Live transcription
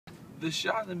the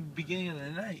shot in the beginning of the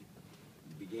night?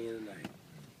 The beginning of the night.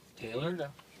 Taylor? No.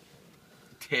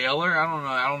 Taylor?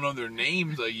 I don't know their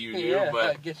names like you do, Yeah, but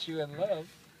that gets you in love.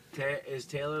 Is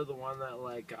Taylor the one that,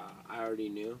 like, I already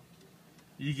knew?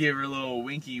 you give her a little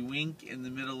winky wink in the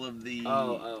middle of the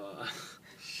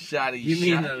shotty You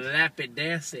mean shot. the lapid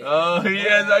dancing? Oh,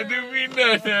 yes, I do mean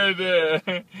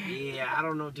that. Yeah, I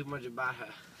don't know too much about her.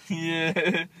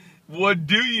 Yeah. What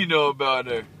do you know about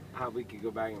her? We could go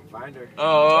back and find her.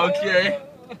 Oh, okay.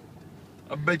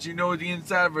 I bet you know what the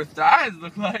inside of her thighs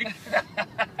look like.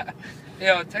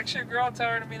 Yo, text your girl, tell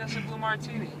her to meet us at Blue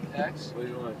Martini, X. What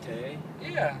do you want, Tay?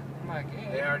 Yeah. I'm like,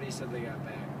 yeah. They already said they got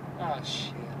back. Oh,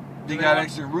 shit. They got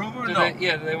extra room or no? Do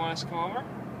they want us to come over?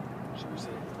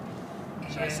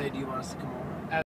 Should I say, do you want us to come over?